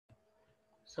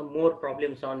some more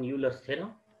problems on Euler's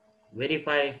theorem.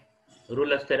 Verify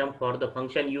Euler's theorem for the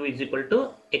function u is equal to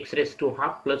x raised to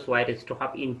half plus y raised to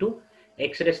half into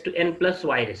x raised to n plus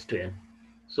y raised to n.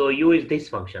 So u is this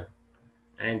function,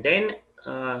 and then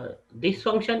this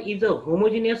function is a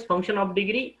homogeneous function of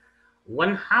degree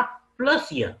 1/2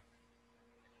 plus n.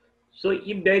 So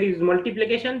if there is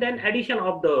multiplication, then addition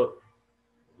of the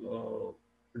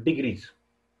degrees.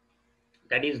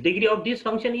 That is, degree of this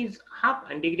function is half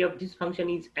and degree of this function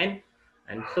is n,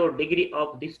 and so degree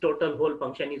of this total whole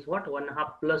function is what?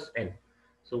 1/2 plus n.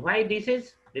 So why this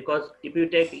is? Because if you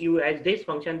take u as this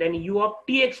function, then u of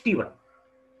tx ty.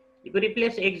 If you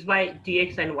replace x by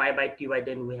tx and y by ty,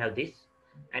 then we have this,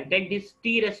 and take this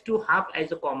t raised to half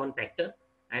as a common factor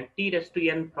and t raised to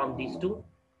n from these two.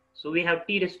 So we have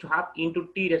t raised to half into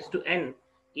t raised to n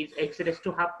is x raised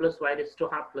to half plus y raised to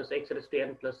half plus x raised to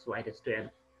n plus y raised to n.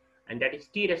 And that is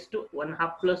t raised to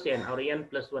 1/2 plus n, or n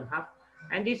plus 1/2,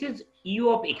 and this is u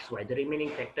of xy. The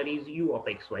remaining factor is u of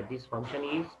xy. This function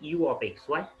is u of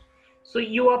xy. So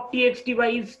u of tx dy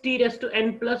is t raised to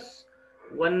n plus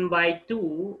 1 by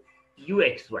 2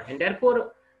 uxy, and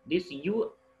therefore this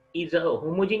u is a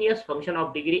homogeneous function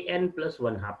of degree n plus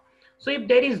 1/2. So if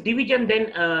there is division,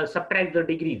 then subtract the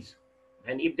degrees,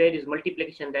 and if there is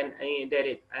multiplication, then there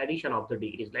is addition of the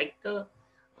degrees, like the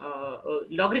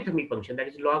logarithmic function, that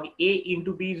is log a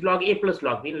into b is log a plus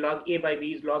log b, log a by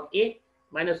b is log a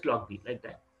minus log b, like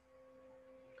that.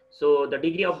 So the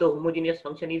degree of the homogeneous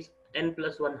function is n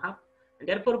plus 1/2, and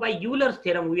therefore by Euler's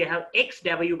theorem we have x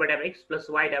w by w x plus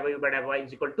y w by w y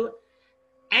is equal to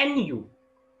nu.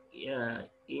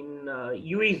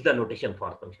 U is the notation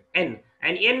for function n,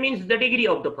 and n means the degree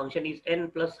of the function is n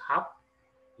plus half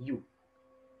u.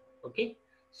 Okay,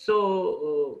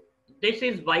 so this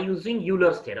is by using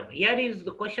Euler's theorem. Here is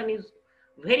the question is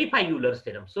verify Euler's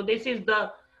theorem. So this is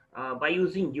the by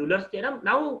using Euler's theorem.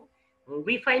 Now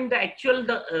we find the actual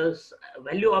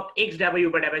value of x w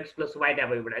by w x plus y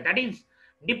w by y. That is,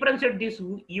 differentiate this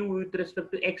u with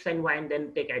respect to x and y and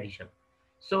then take addition.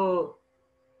 So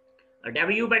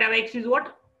w by w x is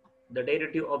what? The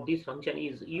derivative of this function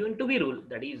is u into v rule.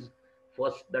 That is,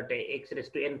 first the x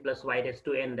raised to n plus y raised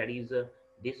to n, that is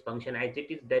this function as it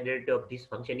is. The derivative of this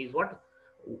function is what?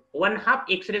 1/2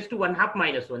 x raised to 1/2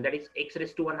 minus 1. That is, x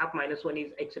raised to 1/2 minus 1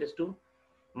 is x raised to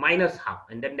minus half,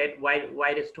 and then that y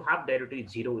raised to half derivative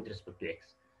is 0 with respect to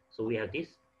x. So we have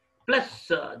this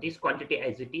plus this quantity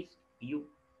as it is, u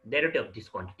derivative of this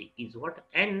quantity is what?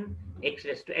 N x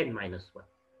raised to n minus 1.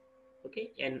 Okay,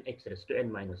 n x raised to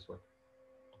n minus 1.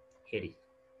 Here is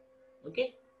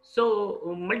okay. So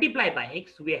multiply by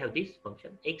x, we have this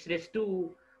function x raised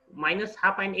to minus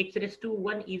half, and x raised to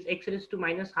 1 is x raised to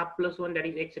minus half plus 1, that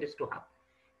is x raised to half,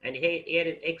 and here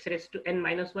is x raised to n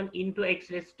minus 1 into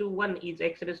x raised to 1 is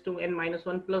x raised to n minus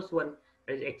 1 plus 1,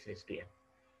 that is x raised to n.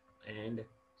 And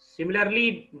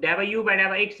similarly w by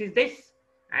w x is this,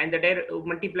 and the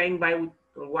multiplying by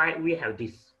y we have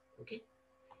this. Okay,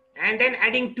 and then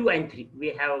adding 2 and 3, we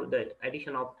have the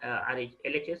addition of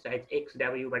LHS as x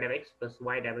w by w x plus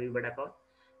y w by w,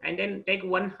 and then take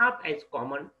 1/2 as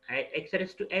common, x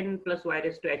raised to n plus y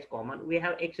raised to as common. We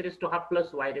have x raised to half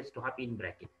plus y raised to half in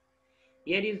bracket.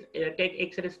 Here is take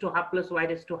x raised to half plus y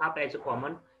raised to half as a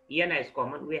common, n as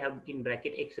common. We have in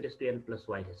bracket x raised to n plus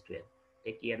y raised to n.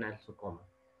 Take n also common.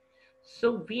 So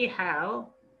we have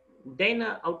then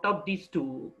out of these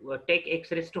two, take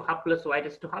x raised to half plus y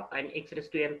raised to half and x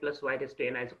raised to n plus y raised to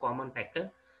n as a common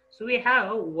factor. So we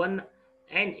have 1,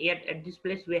 and yet at this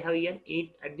place we have n,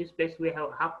 at this place we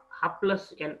have half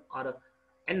plus n, or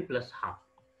n plus half,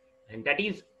 and that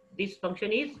is, this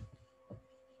function is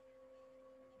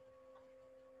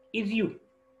u.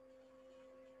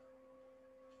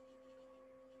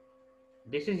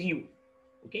 This is u.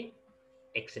 Okay,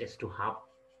 x raised to half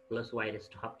plus y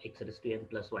raised to half, x raised to n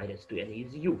plus y raised to n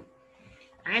is u,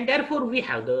 and therefore we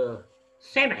have the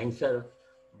same answer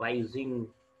by using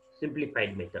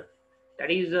simplified method.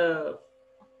 That is,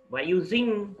 by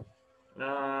using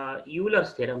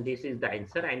Euler's theorem, this is the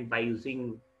answer, and by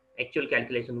using actual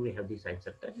calculation we have this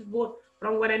answer. That is, both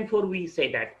from 1 and 4 we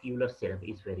say that Euler's theorem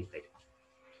is verified.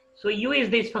 So u is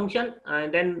this function,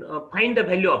 and then find the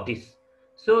value of this.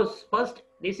 So first,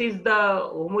 this is the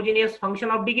homogeneous function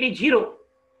of degree 0.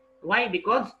 Why?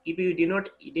 Because if you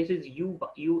denote this is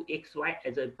u x y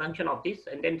as a function of this,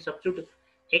 and then substitute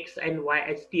x and y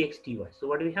as tx ty. So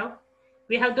what do we have?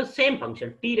 We have the same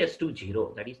function t raised to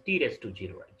 0, that is t raised to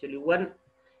 0, actually 1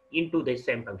 into the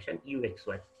same function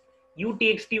uxy. U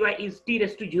tx ty is t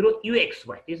raised to 0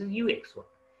 uxy. This is uxy,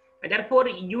 and therefore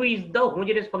u is the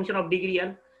homogeneous function of degree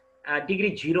n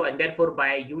degree 0, and therefore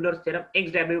by Euler's theorem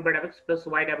x w by x plus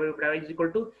y w by y is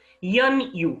equal to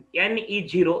n u. N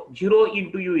is 0, 0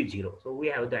 into u is 0. So we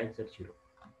have the answer 0.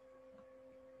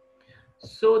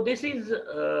 So this is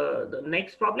the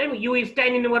next problem. U is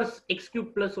tan inverse x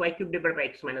cube plus y cube divided by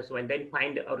x minus 1. Then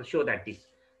find or show that this.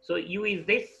 So u is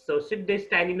this. So shift this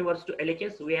tan inverse to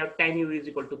LHS. We have tan u is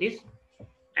equal to this.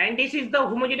 And this is the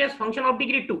homogeneous function of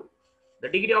degree 2. The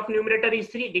degree of numerator is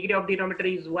 3. Degree of denominator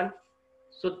is 1.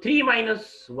 So 3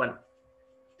 minus 1.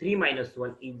 3 minus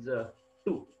 1 is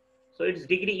 2. So its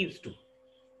degree is 2.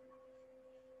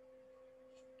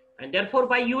 And therefore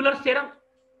by Euler's theorem,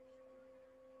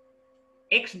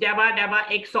 x dabba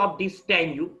x of this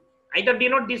tan u, either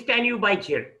denote this tan u by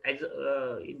z, as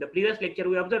in the previous lecture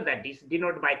we observed that this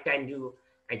denote by tan u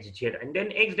as z, and then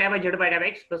x dabba z by dabba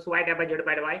x plus y dabba z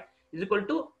by dabba y is equal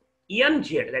to n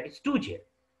z, that is 2z.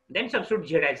 Then substitute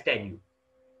z as tan u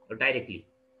directly,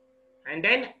 and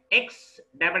then x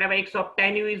dabba x of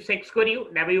tan u is sec square u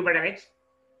dabba u by dabba x,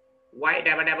 y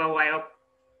dabba y of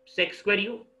sec square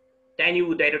u tan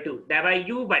u derivative dabba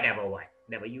u by dabba y,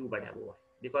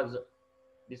 because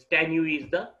this tan u is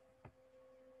the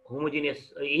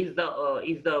homogeneous, is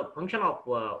the function of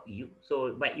u.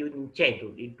 So by you change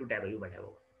into w by w,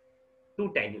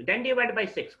 2 tan u, then divided by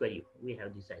sec square u. We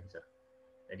have this answer.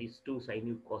 That is 2 sin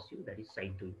u cos u. That is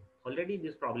sin 2u. Already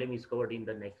this problem is covered in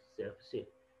the next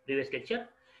previous lecture.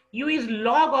 U is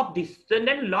log of this, and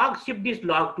then log shift this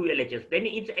log to LHS. Then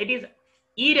it is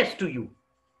e raised to u.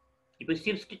 If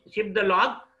you shift the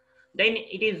log, then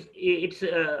its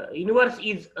inverse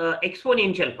is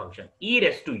exponential function e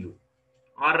raised to u,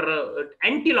 or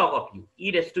anti-log of u,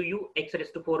 e raised to u x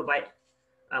raised to 4 by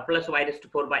plus y raised to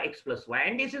 4 by x plus y,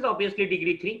 and this is obviously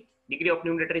degree 3. Degree of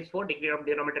numerator is 4, degree of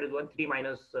denominator is 1. 3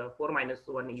 minus 4 minus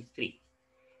 1 is 3,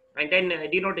 and then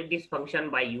denote this function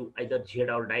by u, either z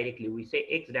or directly we say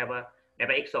x dabba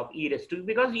x of e raised to u,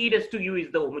 because e raised to u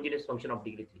is the homogeneous function of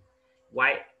degree 3.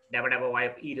 Y dabba y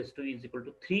of e raised to u is equal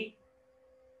to 3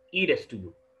 e raised to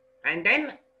u, and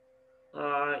then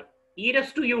e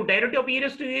raised to u, derivative of e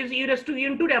raised to u is e raised to u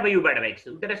into w by x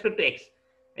with respect to x,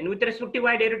 and with respect to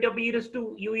y, derivative of e raised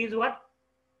to u is what?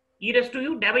 E raised to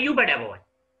u w by y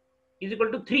is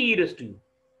equal to 3 e raised to u,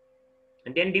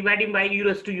 and then dividing by e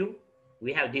raised to u,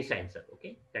 we have this answer.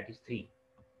 Okay, that is 3.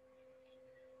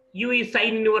 U is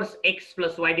sin inverse x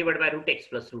plus y divided by root x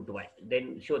plus root y.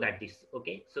 Then show that this.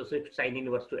 Okay, so shift sin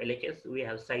inverse to LHS. We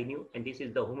have sin u, and this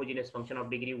is the homogeneous function of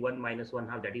degree 1 minus 1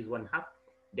 half, that is 1 half.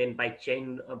 Then by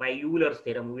Euler's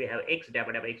theorem, we have x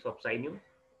dabba x of sin u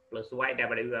plus y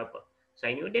dabba of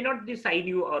sin u. Denote this sin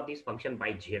u or this function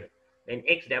by z. Then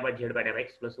x dabba z by dabba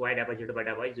x plus y dabba z by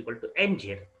dabba y is equal to n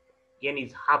z. N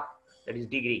is half, that is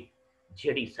degree. Z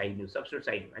is sin u. Substitute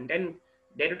sin u, and then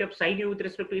derivative of sin u with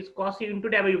respect to is cos u into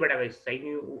w by w. Sin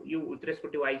u with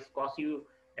respect to y is cos u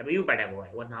w by w,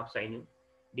 1 half sin u.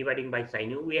 Dividing by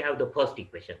sin u, we have the first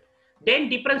equation. Then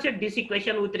differentiate this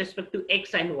equation with respect to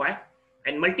x and y,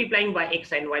 and multiplying by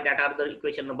x and y, that are the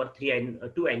equation number 3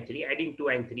 and 2 and 3. Adding 2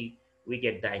 and 3, we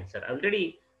get the answer.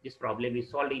 Already this problem is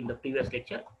solved in the previous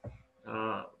lecture.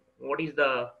 What is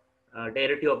the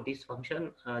derivative of this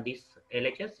function? This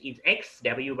LHS is x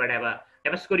w by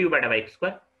w square u by w x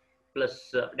square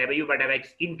plus w by w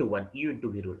x into 1 u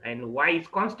into v rule, and y is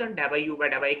constant. W by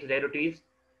w x derivative is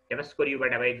w square u by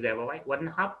w x w y, 1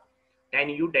 half tan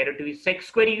u derivative is sec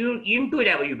square u into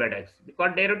w by w x,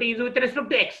 because derivative is with respect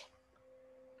to x.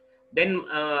 Then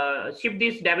shift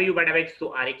this w by w x to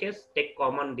RHS, take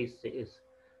common this is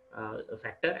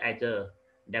factor as a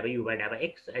w by w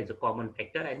x as a common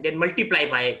factor, and then multiply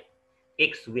by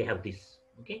x, we have this.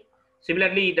 Okay,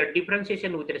 similarly the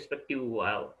differentiation with respect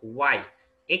to y,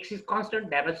 x is constant,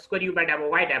 w square u by w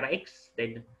y w x,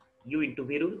 then u into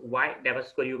v rule, y w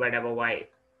square u by w y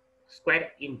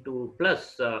square into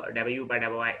plus w by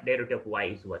w y, derivative of y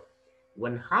is what?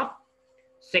 1 half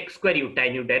sec square u,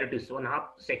 tan u derivative is 1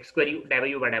 half sec square u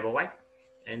w by w y,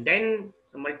 and then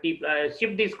multiply,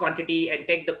 shift this quantity and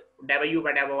take the w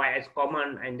by w y as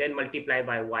common, and then multiply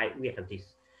by y, we have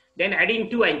this. Then adding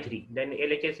 2 and 3, then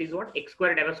LHS is what? X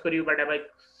square w square u by w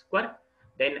square,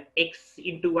 then x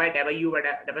into y w by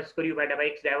w square u by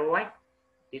w x w y,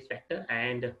 this factor,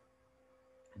 and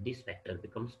this factor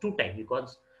becomes 2 times,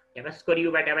 because w square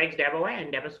u by w x w y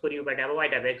and w square u by w y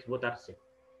w x both are same,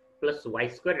 plus y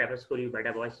square w square u by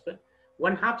w y square,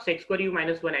 1 half sec square u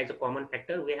minus 1 as a common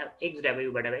factor, we have x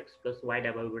w by w x plus y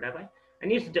w by w y,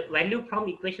 and its value from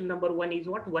equation number 1 is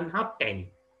what? 1 half tan u,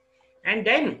 and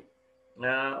then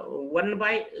 1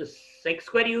 by sec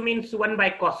square u means 1 by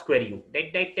cos square u.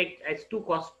 That take as 2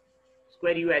 cos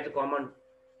square u as a common,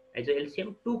 as a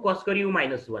LCM, 2 cos square u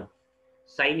minus 1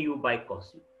 sin u by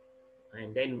cos u.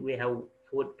 and then we have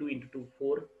 2 into 2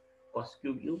 4 cos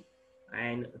cube u,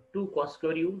 and 2 cos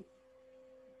square u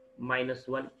minus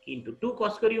 1 into 2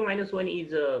 cos square u minus 1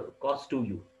 is cos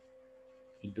 2u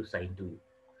into sin 2u.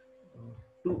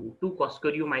 2 cos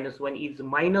square u minus 1 is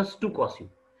minus 2 cos u,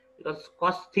 because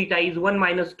cos theta is 1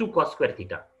 minus 2 cos square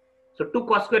theta. So 2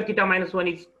 cos square theta minus 1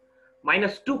 is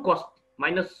minus 2 cos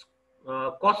minus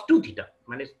cos 2 theta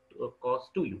minus cos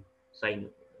 2u sin.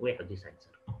 We have this answer.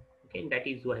 Okay, that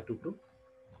is what I have to prove.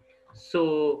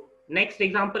 So next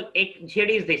example, z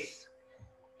is this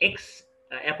x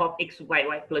f of x y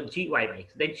y plus g y by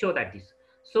x. Then show that this.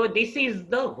 So this is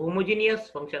the homogeneous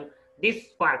function.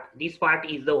 This part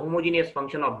is the homogeneous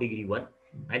function of degree 1,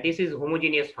 and this is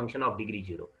homogeneous function of degree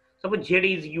 0. Suppose z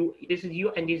is u, this is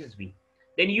u, and this is v.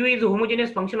 Then u is a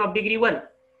homogeneous function of degree 1,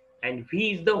 and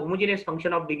v is the homogeneous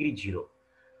function of degree 0.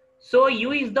 So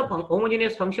u is the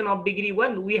homogeneous function of degree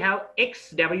 1. We have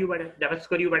x w by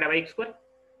square u by x square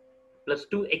plus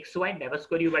 2xy divided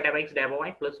square u by x divided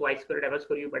y plus y square divided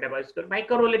square u by y square by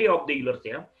corollary of the Euler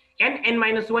theorem, n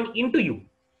minus 1 into u.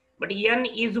 But n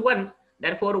is 1,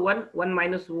 therefore 1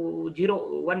 minus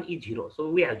 0, 1 is 0. So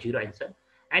we have 0 answer.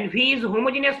 And v is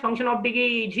homogeneous function of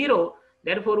degree 0,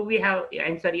 therefore we have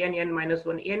answer n minus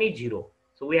 1, n is 0.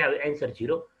 So we have answer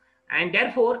 0. And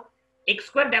therefore x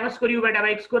square divided square u by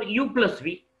x square u plus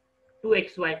v,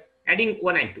 2xy, adding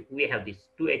 1 and 2, we have this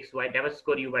 2xy divided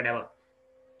square u by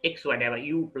x whatever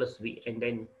u plus v, and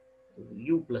then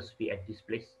u plus v at this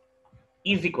place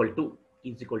is equal to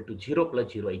 0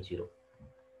 plus 0 is 0.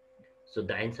 So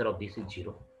the answer of this is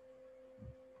 0.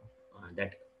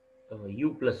 That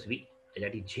u plus v,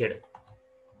 that is z,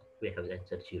 we have the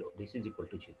answer 0. This is equal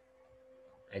to 0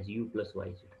 as u plus y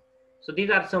is 0. So these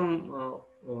are some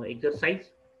exercise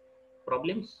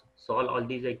problems. Solve all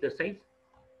these exercise.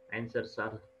 Answers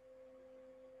are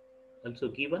also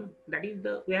given. That is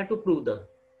we have to prove the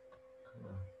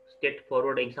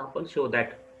straightforward example, show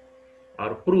that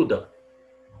or prove the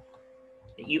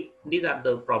these are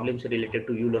the problems related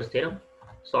to Euler's theorem.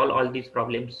 Solve all these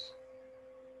problems